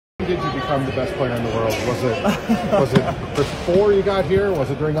When did you become the best player in the world? Was it before you got here? Was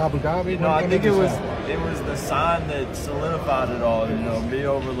it during Abu Dhabi? No, I think it was the sign that solidified it all. You know, me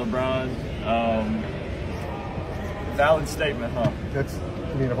over LeBron. Valid statement, huh? That's,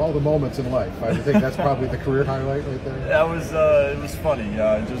 I mean, of all the moments in life, I would think that's probably the career highlight right there. That was it was funny,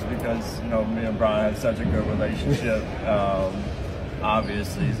 just because, you know, me and Brian had such a good relationship.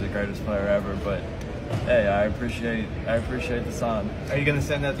 Obviously, he's the greatest player ever, but hey, I appreciate the sign. Are you gonna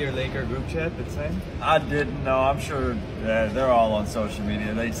send that to your Laker group chat the same? I didn't know. I'm sure they're all on social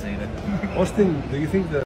media. They've seen it. Austin, do you think that